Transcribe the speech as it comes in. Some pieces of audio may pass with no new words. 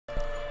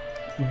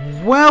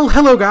Well,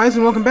 hello guys,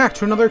 and welcome back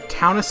to another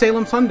Town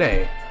Salem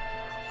Sunday.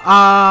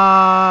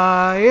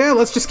 Yeah,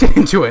 let's just get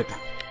into it.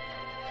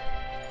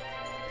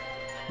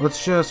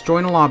 Let's just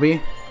join a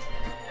lobby.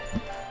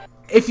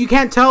 If you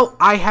can't tell,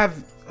 I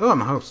have... Oh,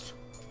 I'm a host.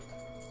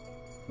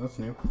 That's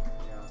new.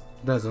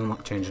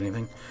 Doesn't change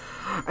anything.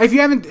 If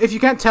you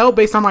can't tell,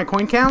 based on my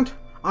coin count,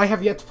 I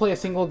have yet to play a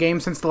single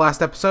game since the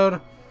last episode.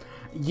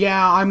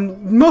 Yeah,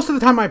 most of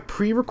the time I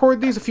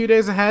pre-record these a few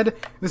days ahead.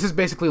 This is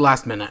basically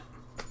last minute.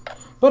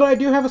 But I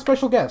do have a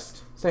special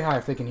guest. Say hi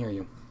if they can hear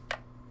you.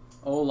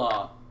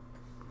 Hola.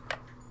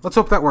 Let's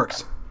hope that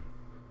works.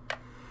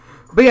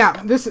 But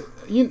yeah,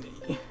 you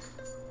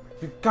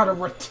got a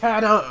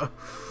Rattata.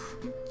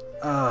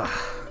 I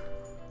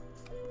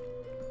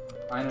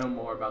know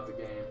more about the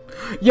game.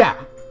 Yeah,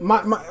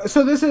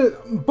 so this is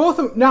both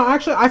of now.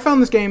 Actually, I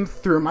found this game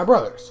through my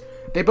brothers.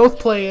 They both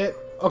play it.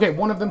 Okay,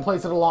 one of them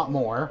plays it a lot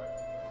more,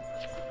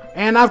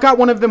 and I've got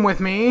one of them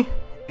with me.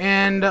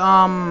 And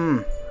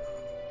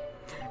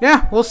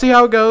yeah, we'll see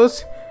how it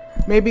goes.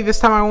 Maybe this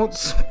time I won't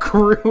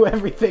screw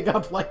everything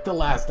up like the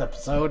last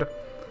episode.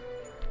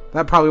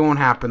 That probably won't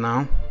happen,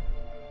 though.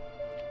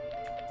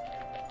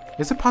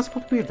 Is it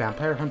possible to be a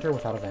vampire hunter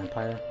without a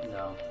vampire?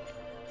 No.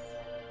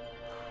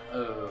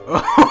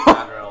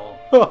 Oh,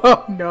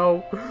 oh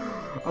no.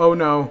 Oh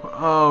no.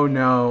 Oh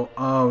no.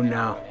 Oh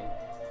no.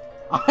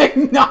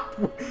 I'm not...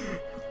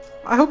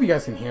 I hope you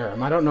guys can hear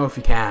him. I don't know if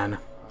you can.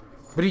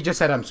 But he just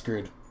said I'm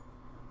screwed.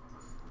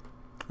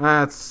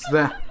 That's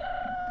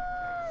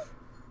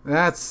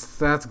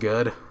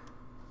good.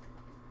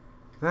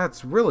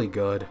 That's really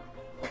good.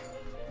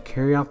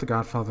 Carry out the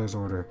Godfather's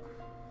order.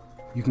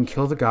 You can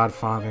kill the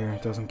Godfather.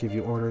 It doesn't give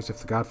you orders. If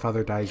the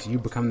Godfather dies, you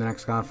become the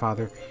next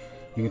Godfather.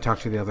 You can talk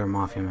to the other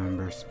Mafia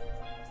members.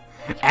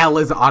 L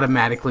is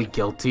automatically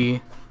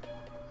guilty.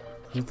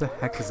 Who the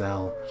heck is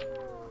L?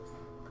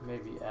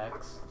 Maybe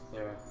X.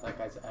 There, that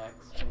guy's X,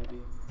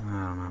 maybe. I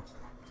don't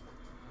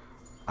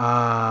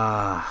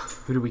know.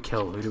 Who do we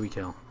kill? Who do we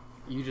kill?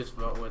 You just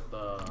vote with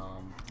the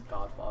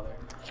Godfather.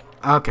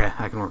 Okay,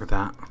 I can work with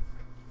that.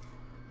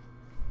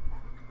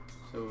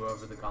 So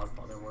whoever the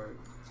Godfather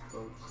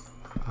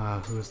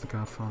votes. Who is the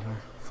Godfather?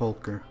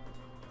 Volker.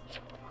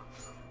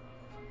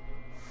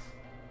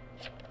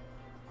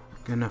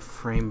 Gonna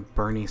frame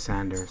Bernie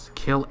Sanders.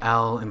 Kill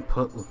L and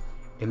put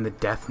in the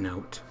death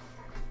note.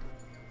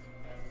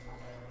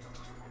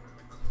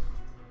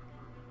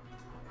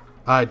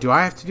 Do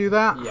I have to do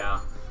that?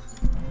 Yeah.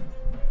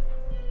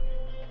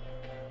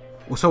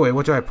 Well, so wait,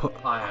 what do I put?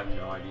 I have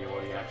no idea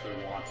what he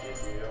actually wants you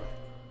to do.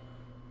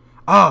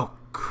 Oh!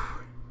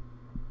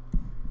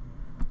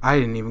 I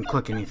didn't even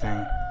click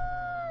anything.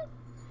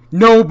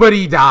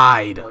 Nobody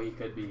died! Well, he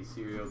could be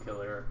serial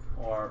killer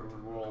or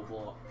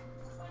probable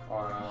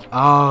or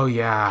Oh,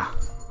 yeah.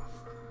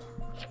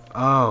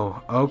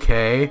 Oh,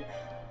 okay.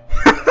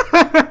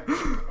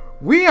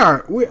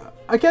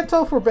 I can't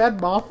tell if we're bad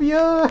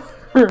mafia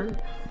or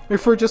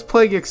if we're just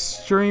playing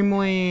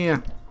extremely...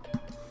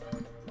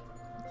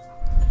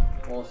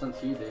 Well, since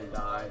he didn't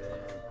die, then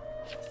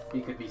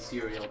he could be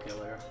serial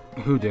killer.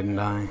 Who didn't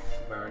die?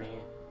 Bernie.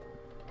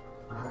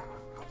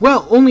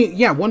 Well, only,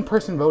 yeah, one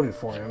person voted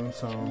for him,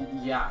 so...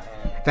 Yeah,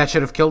 and... That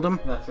should have killed him?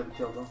 That should have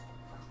killed him.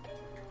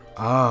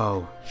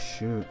 Oh,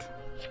 shoot.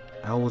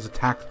 L was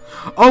attacked.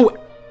 Oh!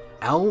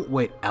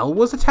 Wait, L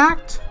was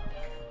attacked?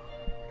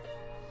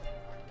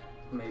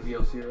 Maybe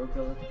a serial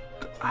killer?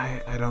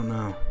 I don't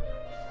know.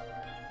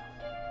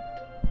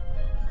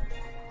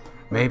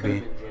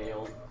 Maybe.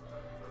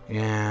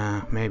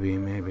 Yeah,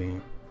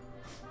 maybe.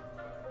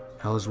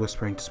 L is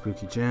whispering to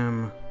Spooky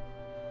Jim.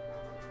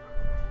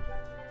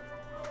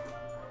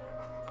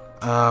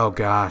 Oh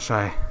gosh,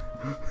 I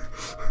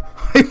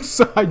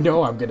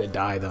know I'm gonna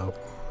die though.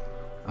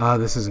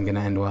 This isn't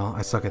gonna end well.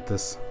 I suck at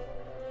this.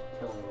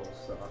 Killing will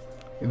suck.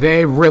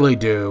 They really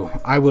do.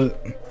 I was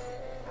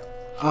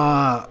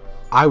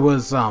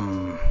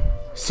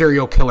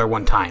serial killer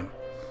one time.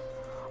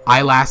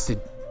 I lasted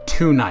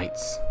 2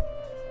 nights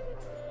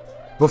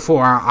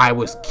before I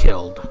was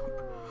killed.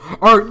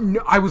 Or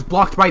no, I was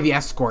blocked by the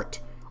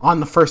escort on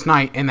the first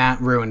night, and that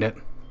ruined it.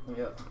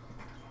 Yeah.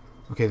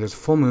 Okay, there's a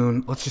full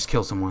moon. Let's just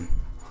kill someone.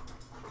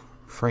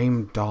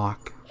 Frame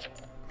Doc.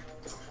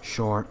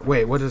 Short.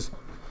 Wait, what is...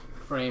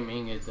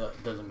 Framing, it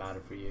doesn't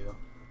matter for you.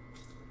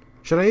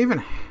 Should I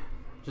even...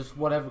 Just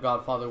whatever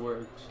Godfather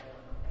works.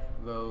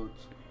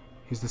 Votes.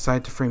 He's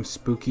decided to frame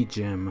Spooky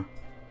Jim.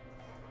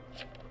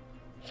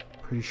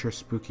 Pretty sure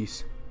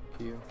Spooky's...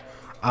 You.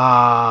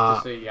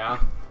 Just say yeah.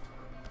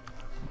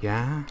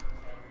 Yeah?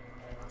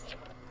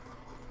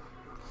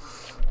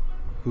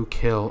 Who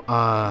kill?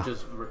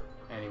 Just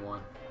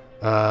anyone.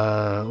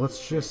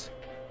 Let's just...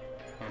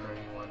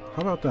 Anyone.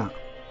 How about that?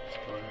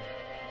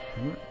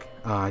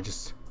 I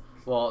just...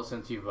 Well,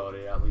 since you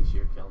voted, at least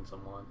you're killing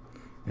someone.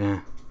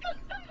 Yeah.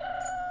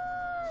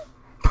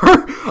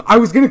 I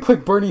was gonna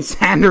click Bernie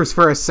Sanders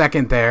for a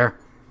second there.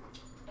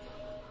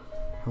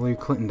 Hillary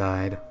Clinton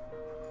died.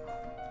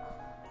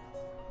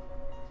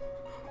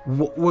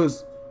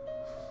 Was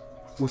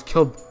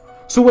killed.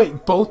 So wait,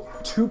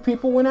 two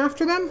people went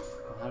after them?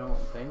 I don't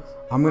think so.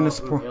 I'm gonna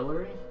support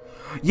Hillary?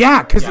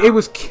 Yeah, because it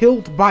was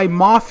killed by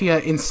Mafia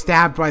and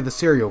stabbed by the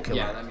serial killer.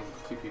 Yeah, that means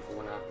 2 people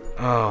went after it.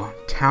 Oh,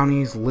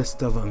 Townie's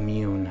list of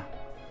immune.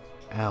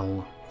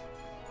 L.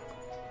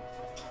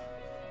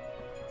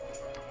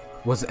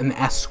 Was an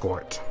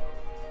escort.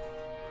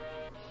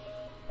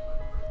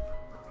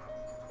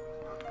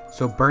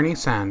 So Bernie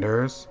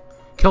Sanders,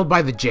 killed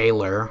by the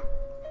jailer.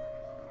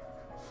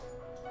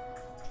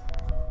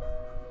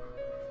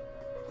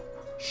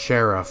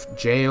 Sheriff,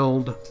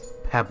 jailed,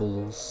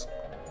 Pebbles,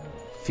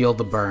 feel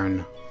the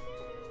burn.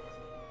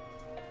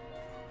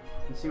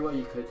 And see what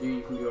you could do.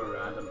 You can do a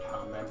random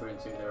town member and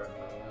say they're a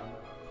man,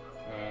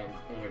 and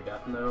in your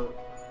death note,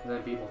 and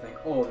then people think,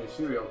 oh, they're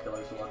serial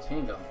killers, so let's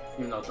hang them,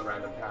 even though it's a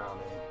random town.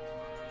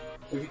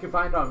 And if you can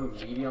find out who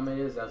medium it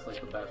is, that's like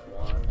the best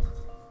one.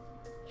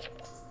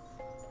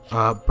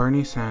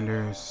 Bernie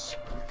Sanders,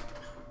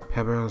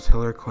 Pebbles,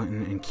 Hillary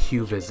Clinton, and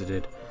Q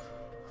visited.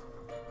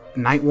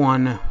 Night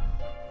 1.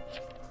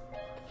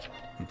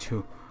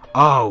 2.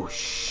 Oh,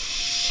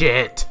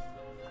 shit.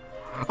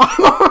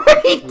 I'm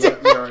already dead.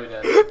 You're already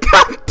dead.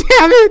 God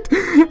damn it.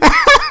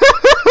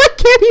 I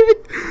can't even.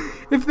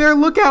 If they're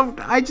lookout,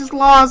 I just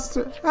lost.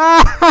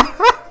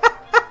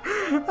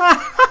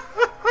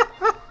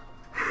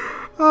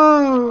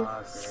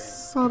 Oh,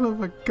 son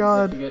of a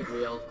god. If you get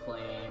real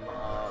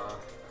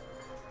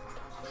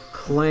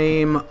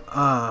Claim, let's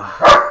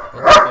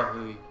get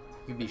who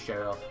you'd be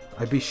sheriff.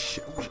 I'd be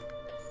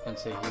and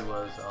say he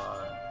was,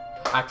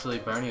 actually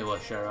Bernie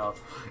was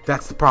sheriff.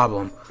 That's the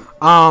problem.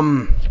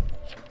 Claim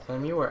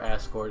you were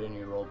escort and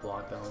you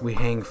roadblock them. We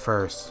hang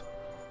first.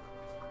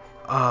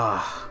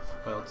 Wait,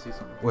 let's see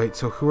something. Wait,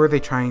 so who are they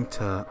trying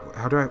to...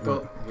 How do I...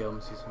 Go, yeah, let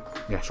me see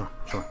something. Yeah, sure,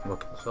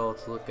 look. So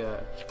let's look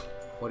at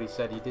what he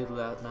said he did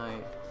that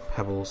night.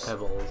 Pebbles.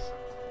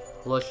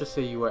 Let's just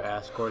say you were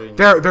escorting.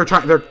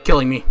 They're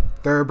killing me.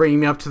 They're bringing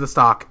me up to the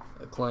stock.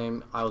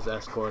 Claim I was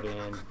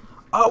escorting.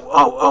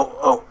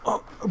 Oh.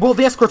 Well,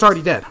 the escort's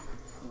already dead.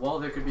 Well,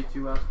 there could be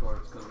 2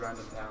 escorts, because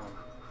random town.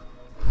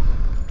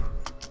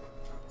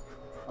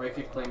 Or you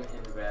could claim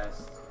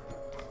invest.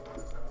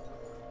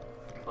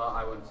 But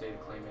I wouldn't say to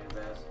claim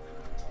invest.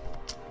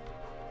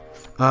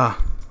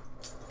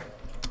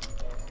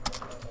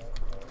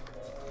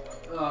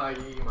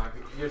 You might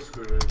be. You're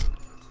screwed.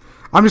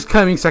 I'm just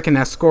claiming second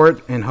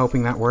escort and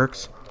hoping that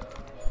works.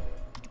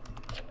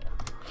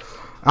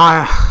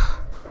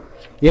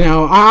 You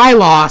know, I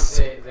lost.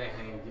 They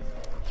hanged you.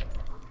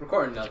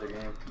 Record another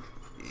game.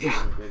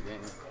 Yeah. Good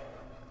game.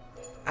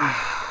 I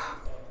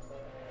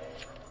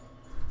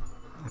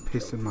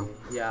pasted them out.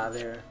 Yeah,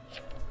 they're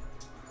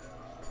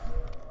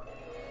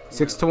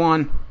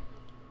 6-1.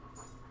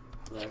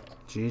 correct.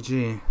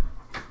 GG.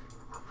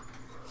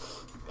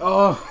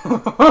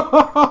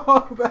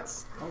 Oh,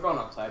 that's. I'm going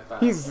outside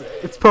fast.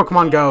 It's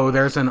Pokemon Go.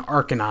 There's an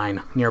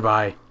Arcanine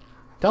nearby.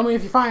 Tell me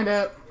if you find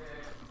it.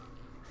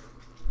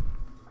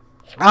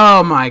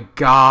 Oh my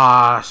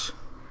gosh.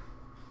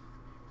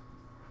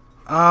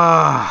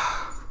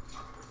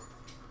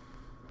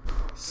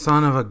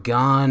 Son of a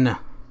gun.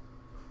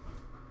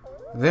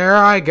 There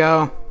I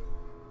go.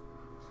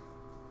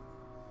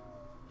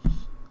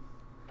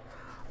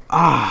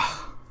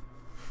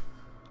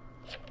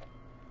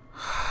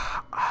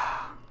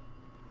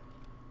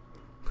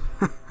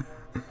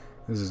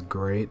 This is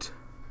great.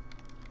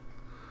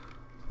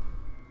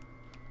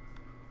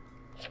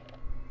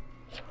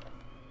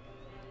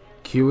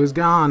 Q is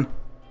gone.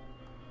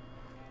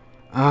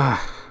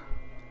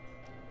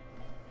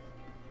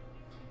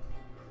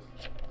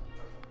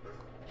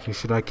 Who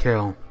should I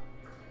kill?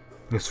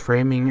 This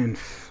framing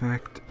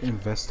infect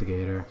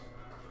investigator.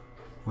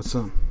 What's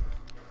up?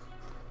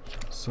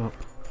 What's up?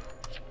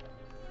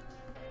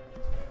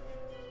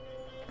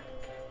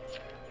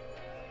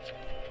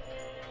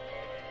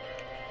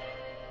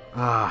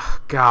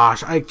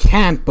 Gosh, I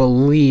can't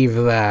believe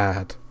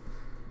that.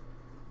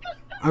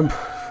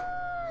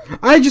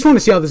 I just want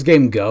to see how this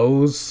game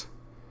goes.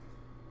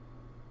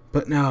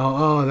 But no,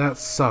 oh, that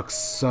sucks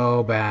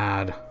so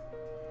bad.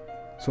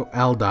 So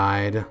L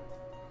died.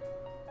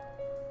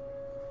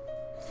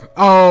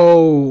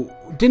 Oh,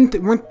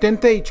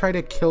 didn't they try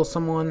to kill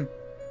someone?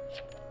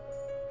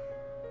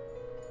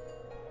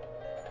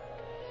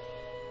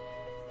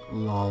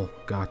 Lol,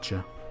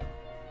 gotcha.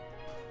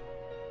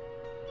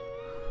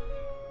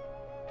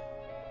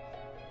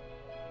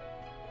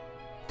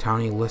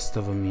 Townie list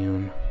of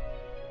immune.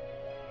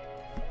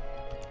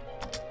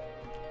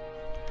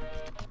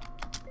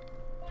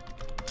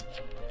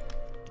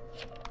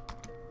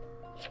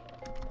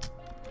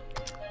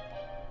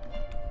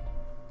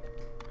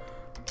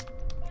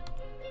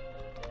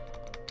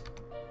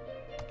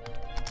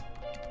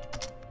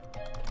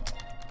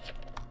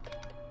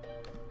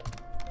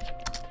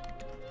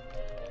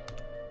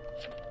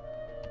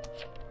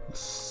 The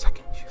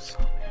second you saw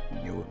me,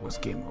 I knew it was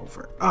game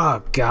over.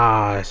 Oh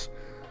gosh.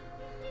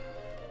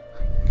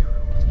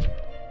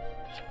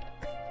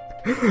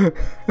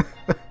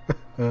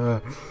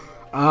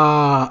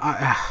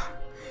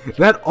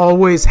 That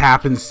always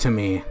happens to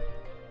me.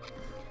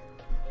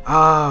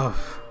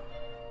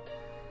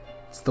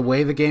 It's It's the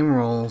way the game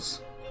rolls.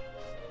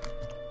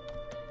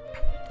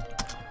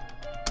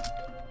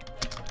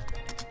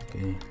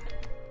 Game.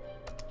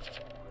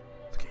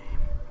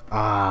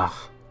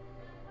 Ah.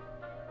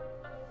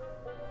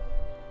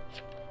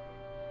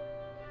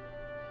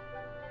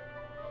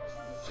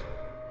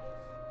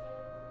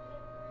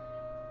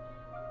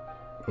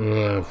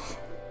 Ugh.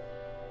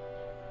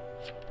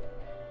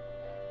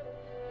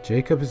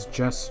 Jacob is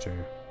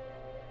Jester.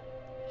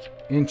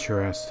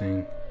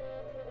 Interesting.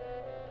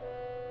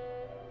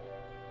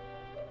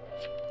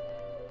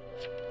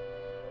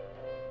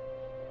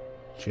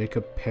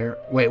 Jacob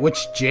Wait,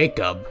 which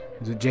Jacob?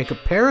 Is it Jacob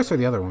Paris or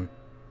the other one?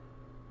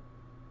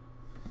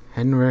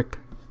 Henrik.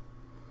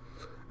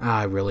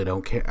 I really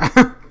don't care.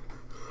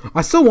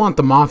 I still want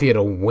the Mafia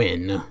to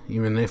win,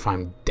 even if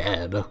I'm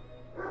dead.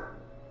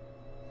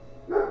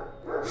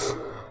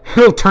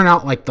 It'll turn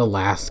out like the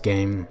last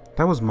game.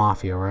 That was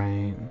Mafia,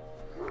 right?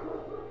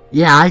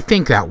 Yeah, I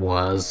think that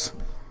was.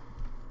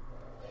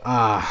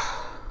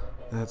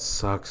 That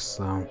sucks,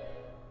 though.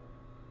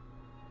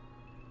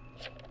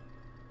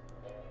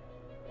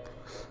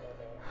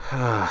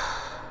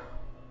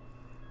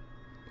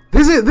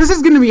 This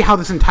is gonna be how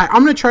this entire...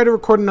 I'm gonna try to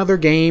record another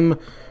game,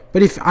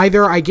 but if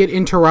either I get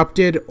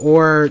interrupted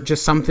or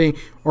just something,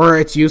 or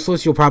it's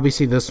useless, you'll probably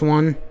see this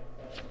one.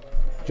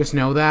 Just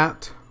know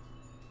that.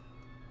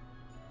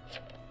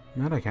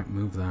 Not I can't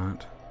move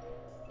that.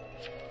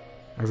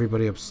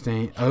 Everybody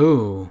abstain.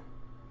 Oh,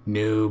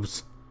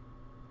 noobs.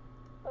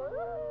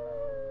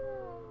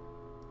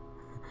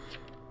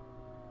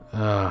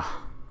 Town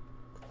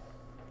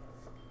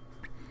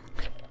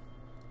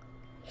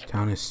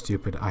is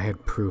stupid. I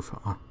had proof.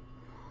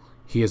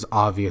 He is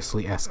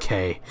obviously SK.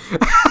 Even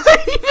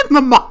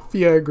the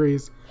Mafia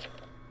agrees.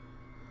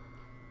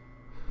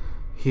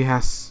 He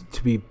has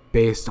to be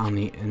based on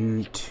the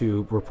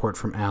N2 report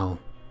from L.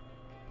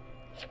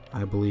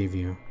 I believe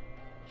you.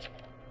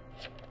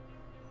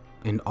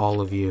 And all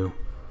of you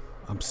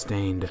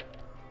abstained.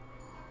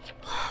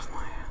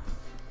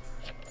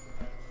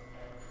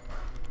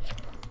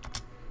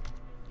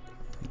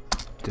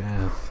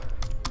 Death.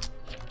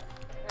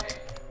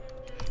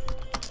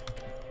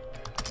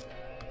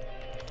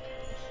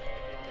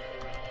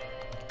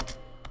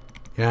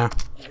 Yeah.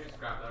 You should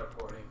scrap that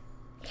recording.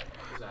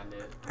 Send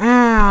it.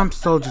 I'm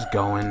still just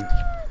going. I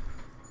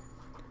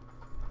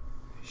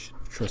should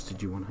have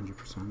trusted you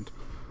 100%.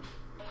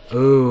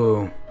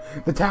 Ooh.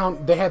 The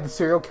town, they had the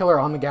serial killer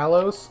on the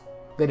gallows.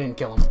 They didn't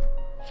kill him.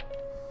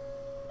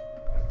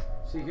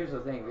 See, here's the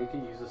thing. They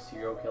could use a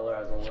serial killer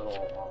as a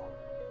little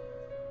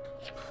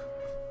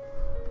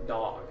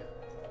dog.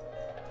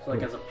 So,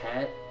 like, as a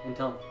pet, and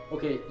tell him,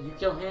 okay, you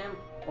kill him,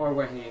 or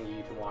we're hanging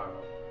you tomorrow.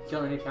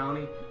 Kill any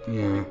county, yeah.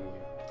 we're hanging you.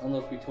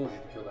 Unless we told you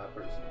to kill that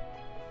person.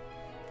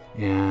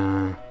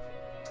 Yeah.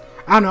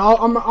 I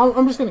don't know.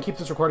 I'm just gonna keep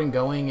this recording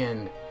going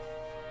and.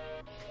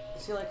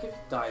 See, like, if you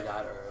die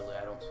that early,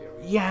 I don't see a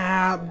reason.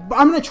 Yeah, but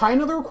I'm gonna try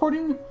another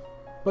recording,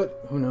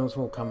 but who knows?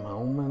 We'll come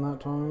home in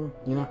that time.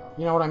 You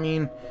know what I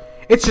mean?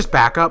 It's just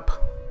backup.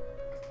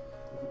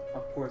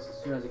 Of course, as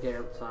soon as I get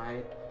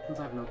outside, since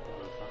I have no clue,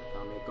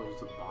 it goes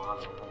to the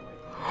bottom. I'm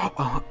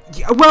like,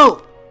 yeah.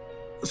 Well,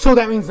 so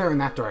that means they're in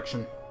that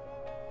direction.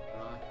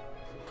 really?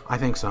 I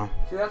think so.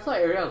 See, that's the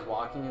area I was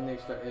walking, and they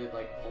started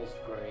like full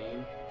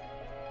screen.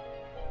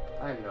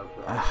 I have no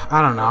clue.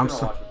 I don't know. I'm still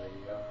so. watch a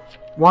video.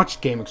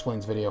 Watch Game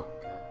Explains video.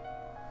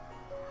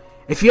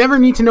 If you ever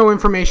need to know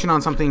information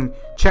on something,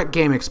 check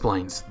Game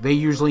Explains. They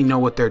usually know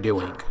what they're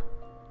doing.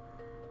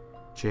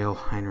 Jail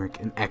Heinrich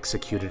and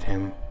executed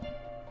him.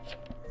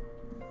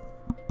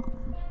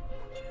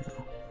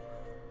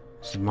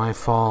 This is my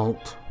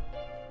fault.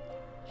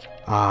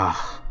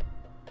 Have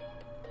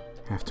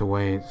to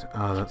wait.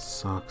 That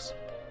sucks.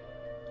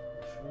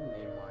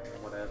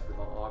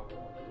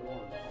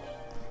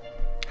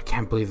 I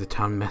can't believe the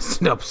town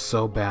messed it up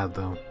so bad,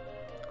 though.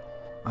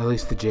 At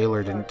least the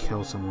jailer didn't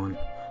kill someone.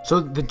 So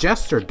the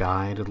jester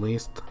died, at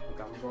least.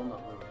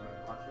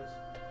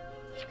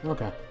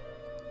 Okay.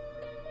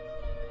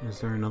 Is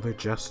there another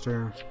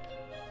jester?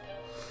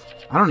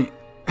 I don't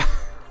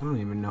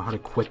even know how to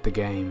quit the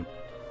game.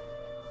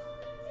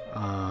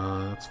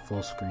 That's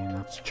full screen.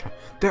 That's chat.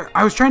 There.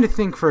 I was trying to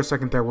think for a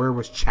second there. Where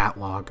was chat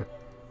log?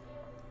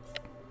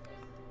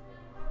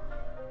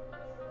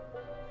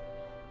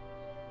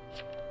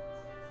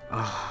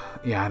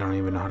 Yeah, I don't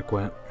even know how to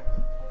quit.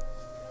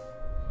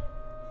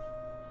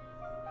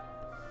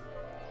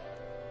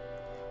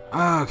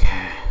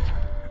 Okay.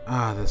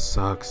 This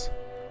sucks.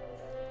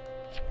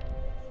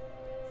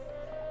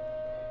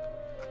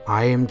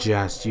 I am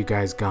Jest. You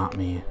guys got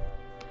me.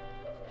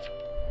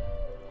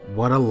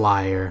 What a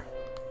liar.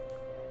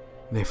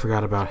 They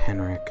forgot about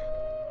Henrik.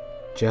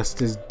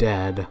 Jest is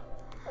dead.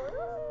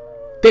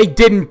 They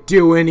didn't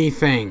do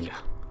anything!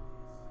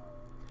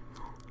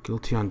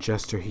 Guilty on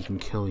Jester, he can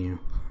kill you.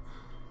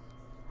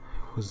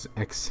 It was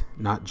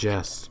not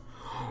Jest.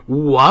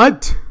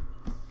 What?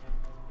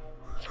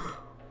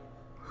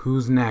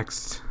 Who's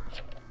next?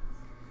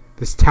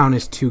 This town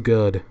is too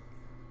good.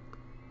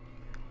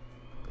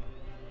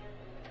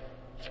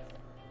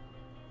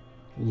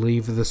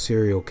 Leave the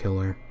serial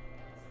killer.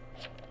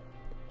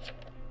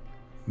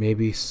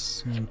 Maybe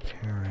in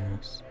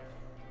Paris.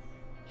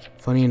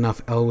 Funny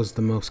enough, L was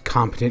the most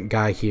competent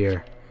guy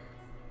here.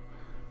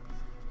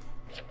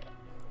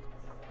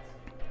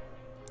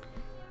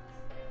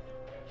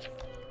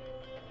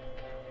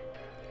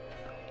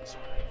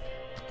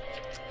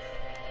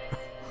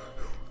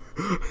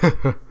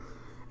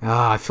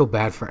 I feel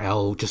bad for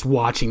L just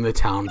watching the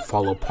town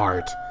fall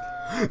apart.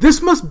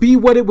 This must be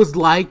what it was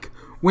like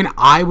when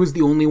I was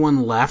the only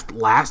one left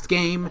last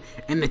game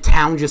and the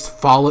town just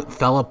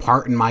fell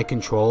apart in my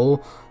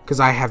control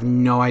because I have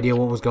no idea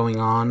what was going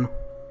on.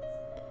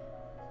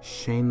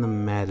 Shane the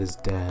Med is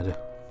dead.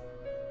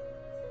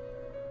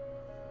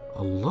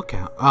 A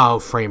lookout. Oh,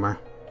 Framer.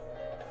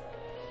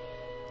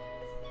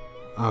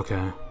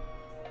 Okay.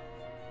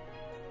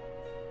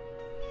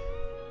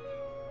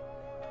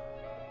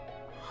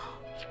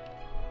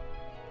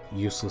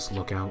 Useless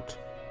lookout.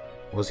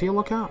 Was he a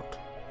lookout?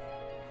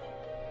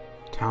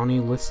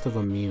 Townie list of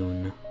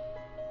immune.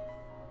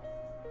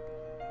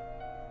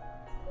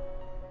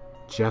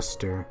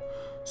 Jester.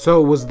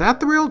 So was that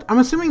the real? I'm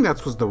assuming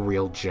that was the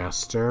real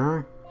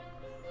Jester.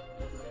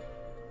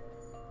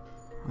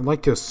 I'd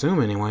like to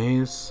assume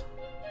anyways.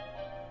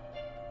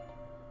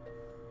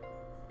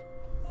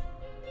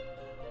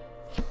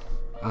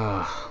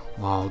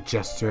 While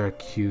Jester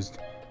accused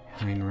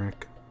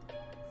Heinrich.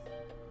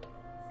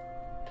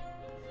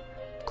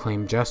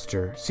 Claim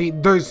Jester. See,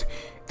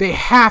 they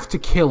have to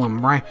kill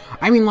him, right?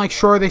 I mean, like,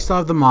 sure, they still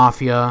have the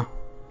Mafia.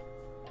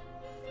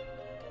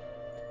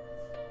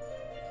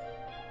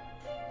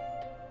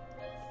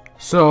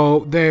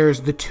 So,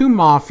 there's the 2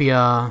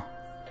 Mafia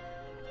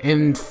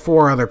and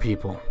 4 other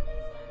people.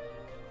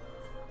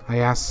 I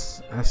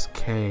asked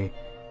SK,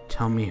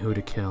 tell me who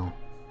to kill.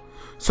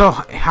 So,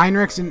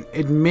 Heinrich's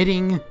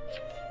admitting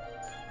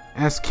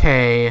SK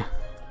to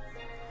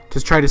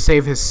try to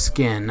save his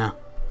skin.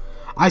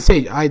 I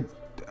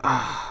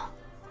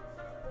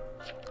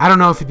don't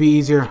know if it'd be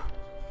easier.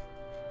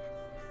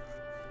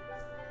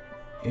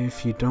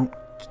 If you don't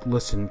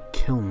listen,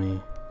 kill me.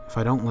 If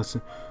I don't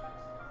listen,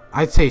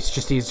 I'd say it's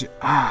just easier.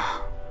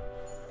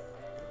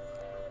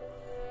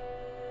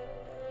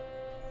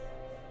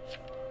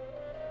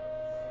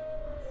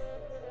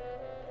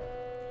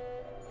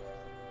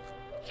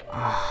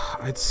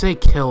 I'd say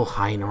kill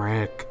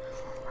Heinrich.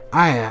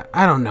 I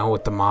don't know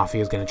what the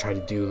Mafia is gonna try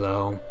to do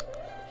though.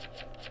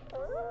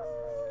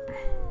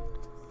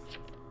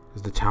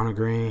 Does the town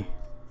agree?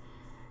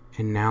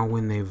 And now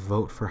when they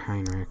vote for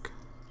Heinrich.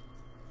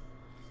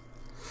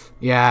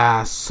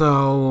 Yeah,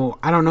 so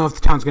I don't know if the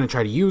town's going to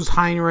try to use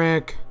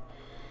Heinrich.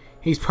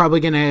 He's probably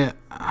going to...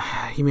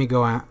 he may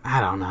go out...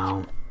 I don't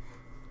know.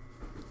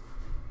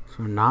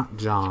 So not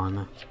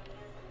John.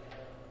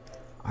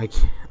 I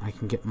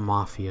can get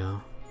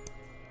Mafia.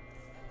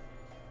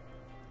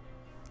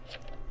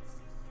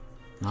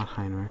 Not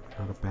Heinrich.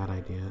 Not a bad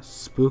idea.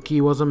 Spooky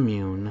was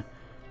immune.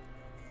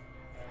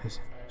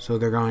 So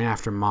they're going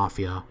after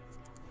Mafia.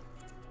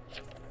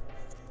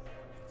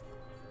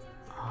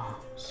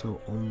 So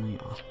only...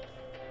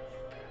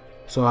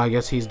 so I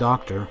guess he's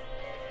Doctor.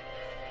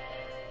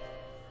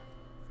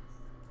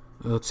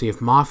 Let's see,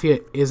 if Mafia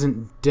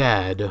isn't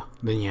dead,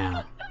 then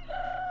yeah.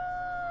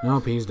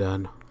 Nope, he's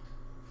dead.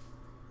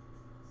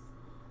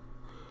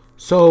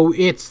 So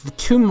it's the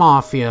 2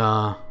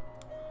 Mafia,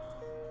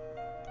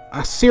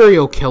 a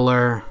serial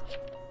killer,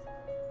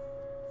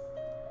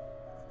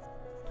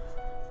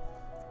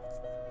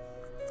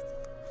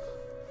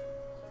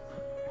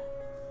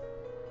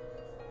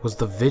 was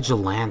the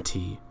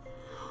vigilante.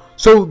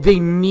 So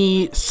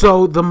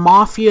the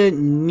Mafia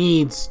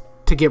needs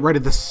to get rid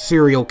of the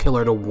serial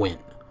killer to win.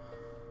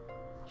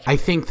 I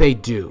think they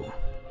do.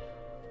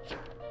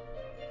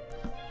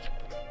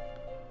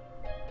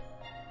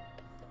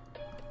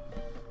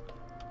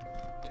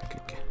 Take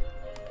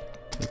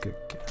a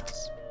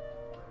guess.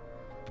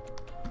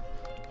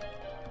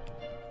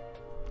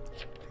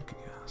 Take a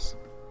guess.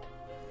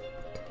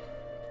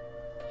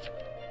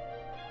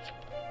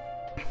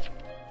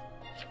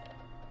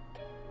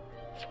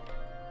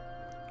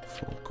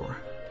 Folklore.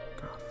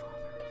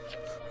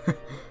 Godfather.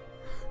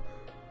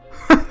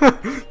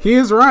 He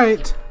is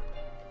right.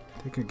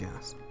 Take a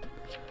guess.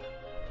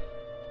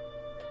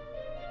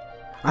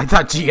 I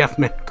thought GF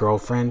meant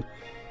girlfriend.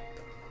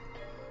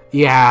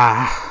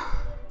 Yeah.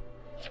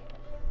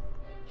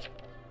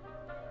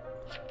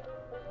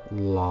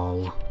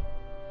 Lol.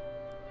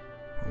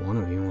 One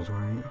of you was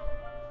right.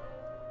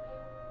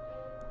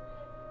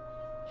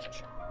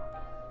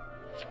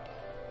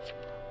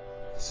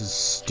 This is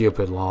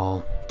stupid,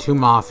 lol. 2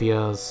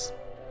 Mafias.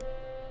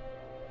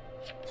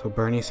 So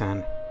Bernie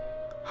said,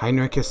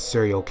 Heinrich is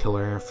serial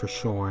killer for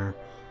sure.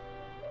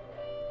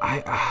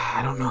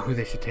 I don't know who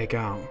they should take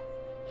out.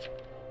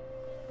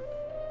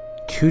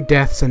 2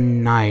 deaths a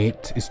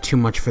night is too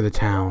much for the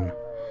town.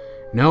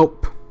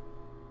 Nope.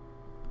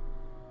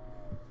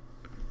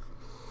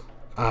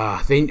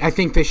 I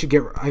think they should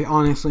get... I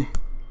honestly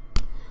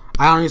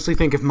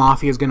think if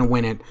Mafia is going to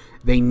win it,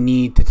 they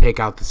need to take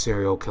out the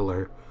serial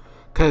killer.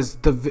 Because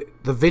the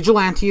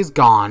vigilante is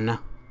gone.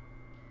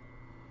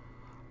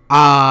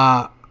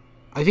 I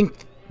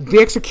think the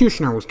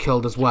executioner was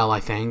killed as well, I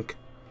think.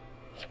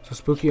 So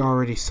Spooky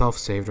already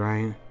self-saved,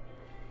 right?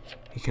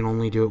 He can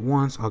only do it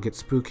once. I'll get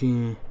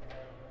Spooky.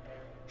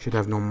 Should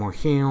have no more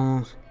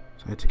heals.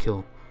 So I had to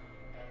kill.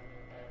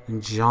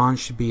 And John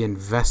should be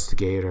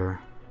investigator.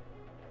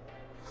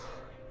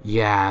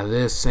 Yeah,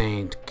 this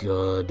ain't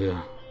good.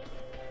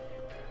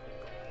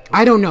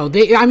 I don't know.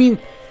 They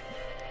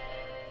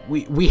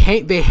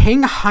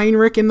hang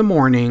Heinrich in the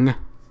morning.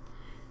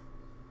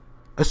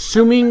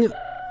 Assuming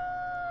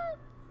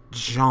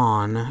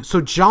John. So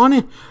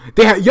John,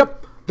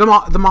 yep,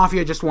 the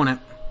Mafia just won it.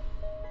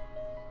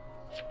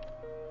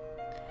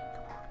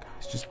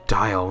 Guys, just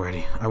die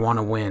already. I want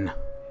to win.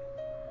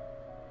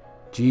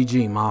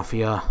 GG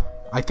Mafia.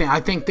 I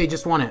think they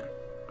just won it.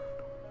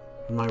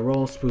 My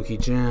role, Spooky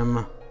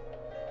Jim.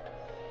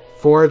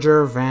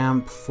 Forager,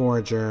 Vamp,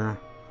 Forager.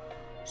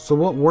 So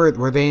what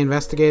were they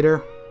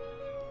investigator?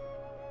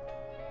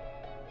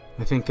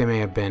 I think they may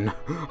have been.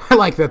 I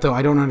like that though.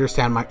 I don't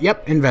understand my...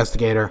 Yep,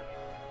 investigator.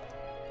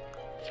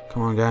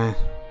 Come on, guys.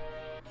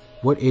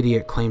 What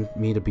idiot claimed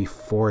me to be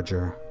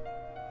Forager?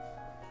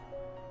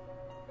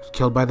 Was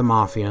killed by the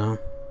Mafia.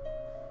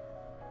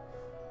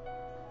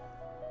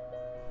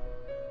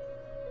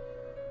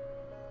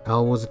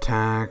 L was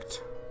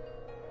attacked.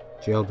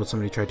 Jailed, but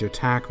somebody tried to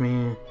attack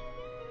me.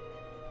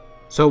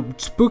 So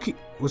Spooky...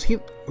 Was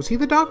he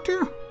the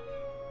doctor?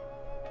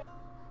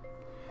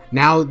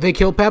 Now they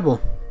kill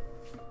Pebble.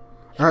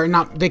 Or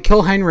not, they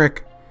kill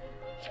Heinrich.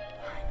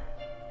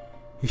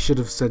 He should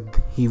have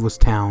said he was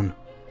Town.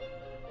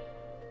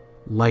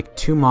 Like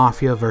 2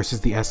 Mafia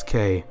versus the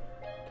SK.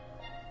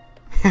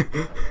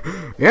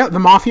 Yeah, the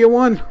Mafia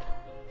won.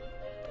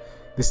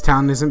 This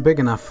town isn't big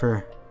enough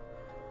for...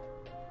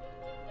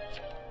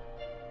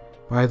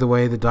 By the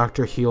way, the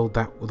doctor healed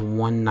that with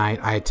one night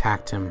I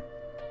attacked him.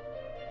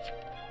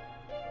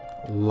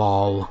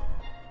 Lol.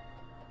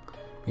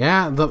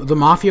 Yeah, the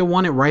Mafia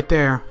won it right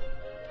there.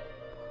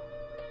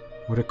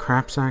 What a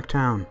crapsack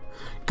town.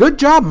 Good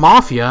job,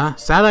 Mafia.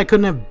 Sad I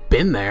couldn't have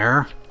been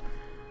there.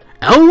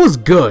 L was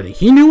good.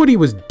 He knew what he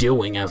was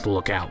doing as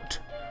Lookout.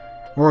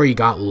 Or he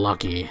got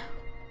lucky.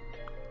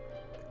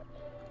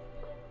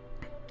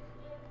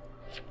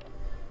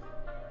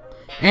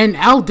 And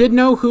L did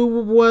know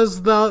who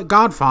was the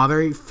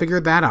Godfather. He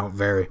figured that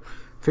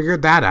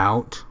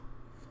out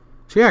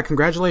So yeah,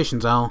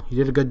 congratulations, L. You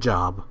did a good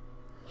job.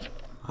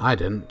 I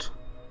didn't.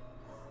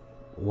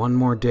 One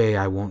more day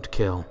I won't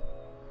kill.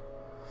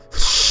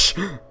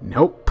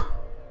 Nope.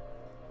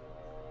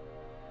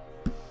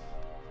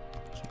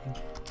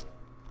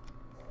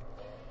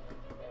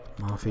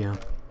 Mafia.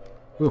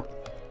 Ooh.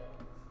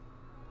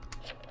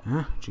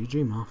 Ah,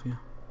 GG Mafia.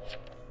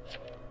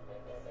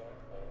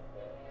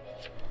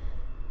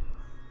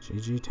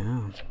 GG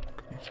Town.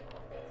 Okay.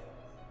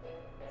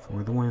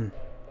 For the win.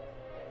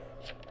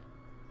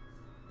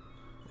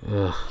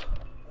 Ugh.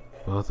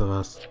 Both of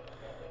us.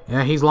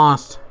 Yeah, he's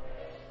lost.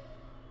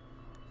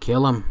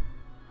 Kill him.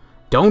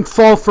 Don't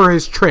fall for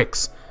his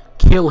tricks.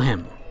 Kill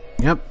him.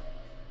 Yep.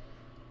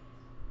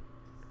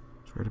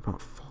 It's right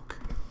about Falk.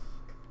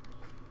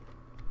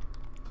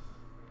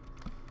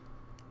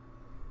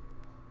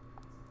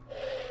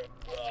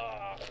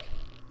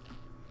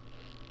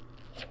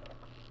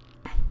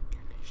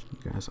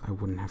 You guys, I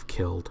wouldn't have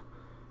killed.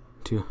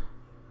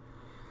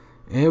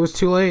 It was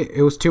too late.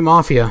 It was 2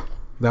 Mafia.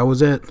 That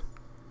was it.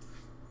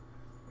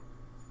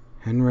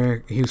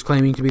 Henrik, he was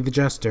claiming to be the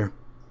Jester.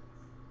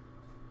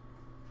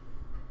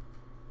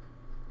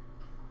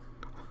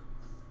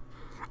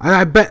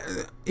 I bet...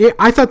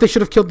 I thought they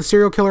should have killed the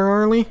serial killer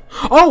early.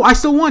 Oh, I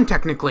still won,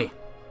 technically.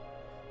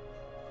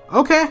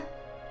 Okay.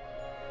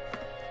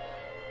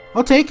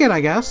 I'll take it,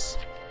 I guess.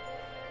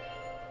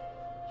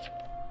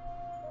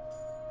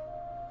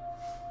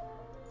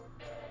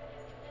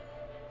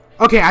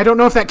 Okay, I don't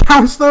know if that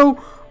counts, though.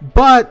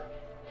 But...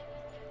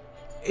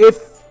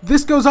 if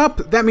this goes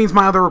up, that means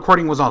my other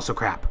recording was also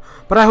crap.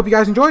 But I hope you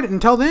guys enjoyed it.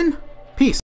 Until then, peace.